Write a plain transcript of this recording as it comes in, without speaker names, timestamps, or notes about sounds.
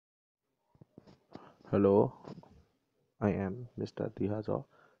Hello, I am Mr.Thiha Zaw.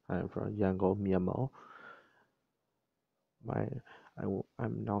 I am from Yangon, Myanmar. My,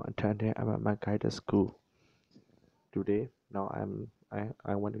 I'm now attending my guided school. Today,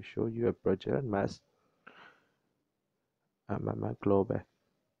 I want to show you a project math my global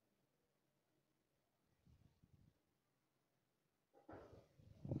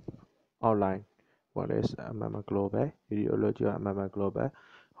outline. What is my global? Ideology of my global.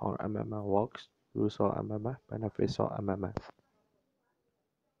 How my works. Rules of my benefits of my.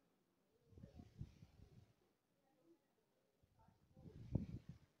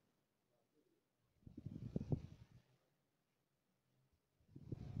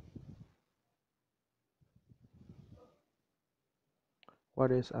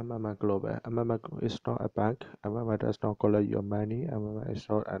 What is Amama Global? Amama is not a bank. Amama does not collect your money. Amama is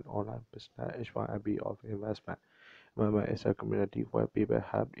not an online business. It's one IB of investment. Amama is a community where people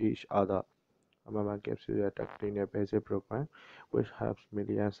help each other. Amama gives you a technical basic program which helps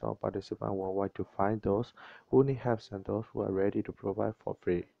millions of participants worldwide to find those who need help and those who are ready to provide for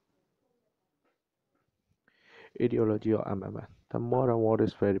free. Ideology of Amama. The modern world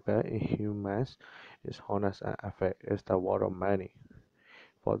is very bad in humans. It's honest and effect. It's the world of money.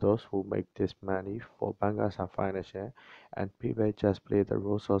 For those who make this money for bankers and financial, and people just play the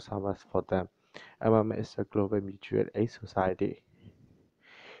rules of someone for them. MMA is a global mutual aid society.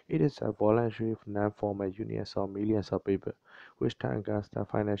 It is a voluntary non-formal union of millions of people who stand against the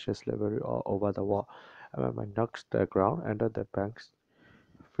financial slavery all over the world. MMA knocks the ground under the bank's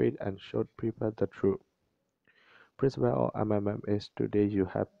feet and shows people the truth. Principle of MMM is today you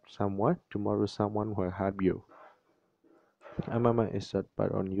help someone, tomorrow someone will help you. MMM is a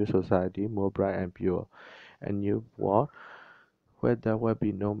part of new society, more bright and pure, a new world where there will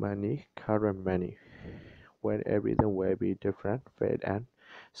be no money, current money, where everything will be different, fair and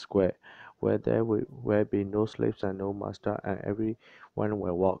square, where will be no slaves and no master, and everyone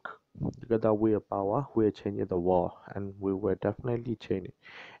will work. Together we are power, we are changing the world, and we will definitely change it.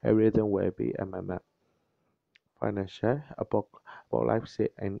 Everything will be MMM, financial, about life,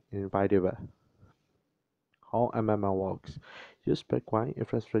 and inevitable. How MMM works. Use Bitcoin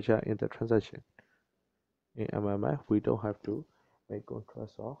infrastructure in the transaction. In MMF, we don't have to make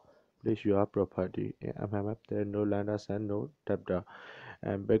contracts or place your property. In MMF, there are no lenders and no debtor.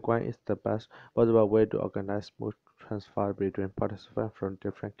 And Bitcoin is the best possible way to organize smooth transfer between participants from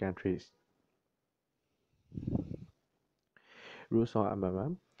different countries. Rules on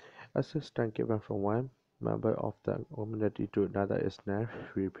MMM. Assistance given from one member of the community to another is not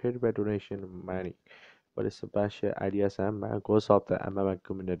repaid by donation of money, but it's about share ideas and goals of the MMM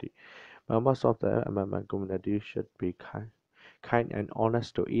community. Members of the MMM community should be kind and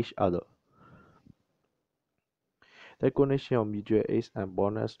honest to each other. The combination of mutual aid and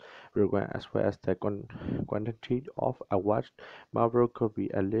bonus program as well as the quantity of awards Marvel could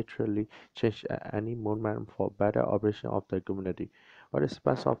be literally changed at any moment for better operation of the community.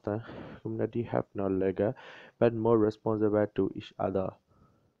 Participants of the community have no legal but more responsible to each other.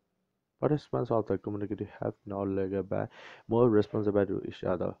 Participants of the community have no legal but more responsible to each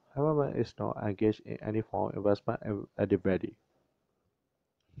other. However, is not engaged in any form of investment at the ready.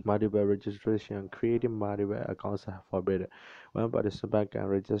 Multiple registration. Creating multiple accounts are forbidden. One participant can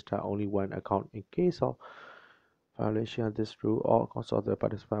register only one account. In case of violation of this rule, all accounts of the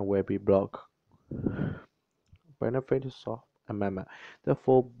participant will be blocked. Benefits of amendment. The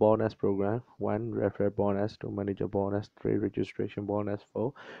full bonus program: 1 referral bonus, 2 manager bonus, 3 registration bonus,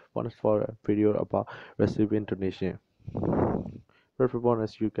 4 bonus for a period about receiving donation. Referral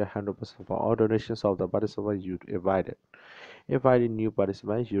bonus: you get 100% for all donations of the participant you invited. Inviting new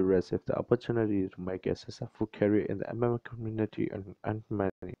participants, you receive the opportunity to make a successful career in the MMA community and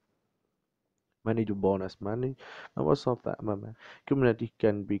manage bonus money. Members of the MMA community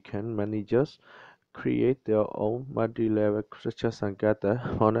can become managers, create their own multi-level structures and get the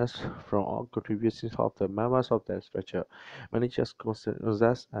bonus from all contributions of the members of the structure. Managers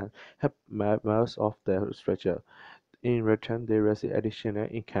possess and help members of the structure. In return, they receive additional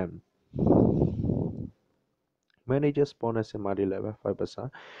income. Managers bonus in multi-level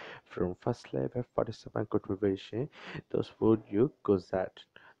 5% from first level participant contribution. Those who you that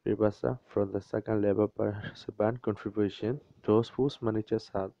 3% from the second level participant contribution. Those whose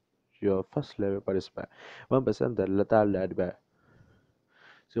managers are your first level participant. 1% the latter led by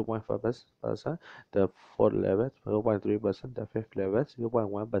 0.5% the fourth level, 0.3% the fifth level,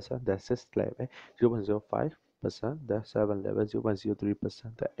 0.1% the sixth level, 0.05% the seventh level,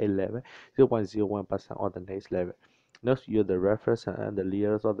 0.03% the eighth level, 0.01% on the next level. Next, you're the reference and the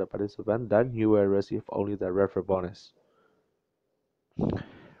leaders of the participant, then you will receive only the referral bonus.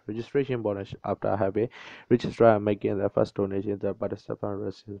 Registration bonus after having registered and making the first donation, the participant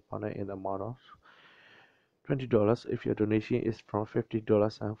receives bonus in the amount of $20 if your donation is from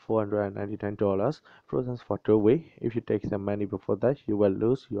 $50 and $499 frozen for 2 weeks. If you take the money before that, you will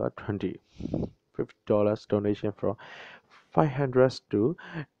lose your $50 donation from 500 to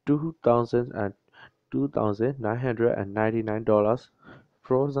 2000 and $2,999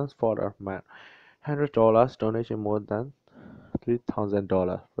 frozen for a month. $100 donation more than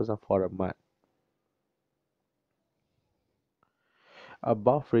 $3,000 frozen for a month.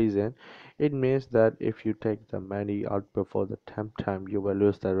 Above reason, it means that if you take the money out before the time, you will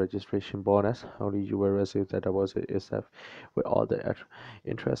lose the registration bonus. Only you will receive the deposit itself with all the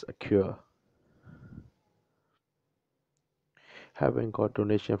interest occur. Having got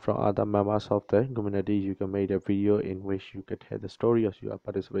donation from other members of the community, you can make a video in which you can tell the story of your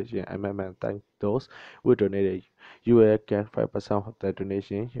participation in MMA and thank those who donated. You will get 5% of the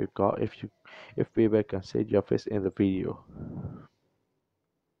donation you got if people can see your face in the video.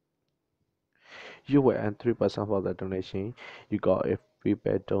 You will earn 3% of the donation you got if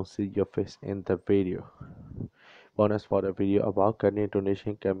people don't see your face in the video. Bonus for the video about getting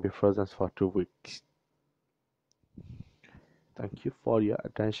donation can be frozen for 2 weeks. Thank you for your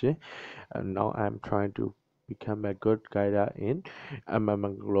attention. And now I'm trying to become a good guide in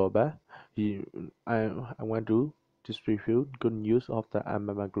MMA Global. I want to distribute good news of the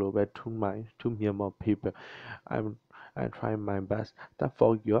MMA Global to Myanmar people. I'm trying my best. Thanks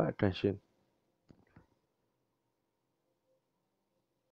for your attention.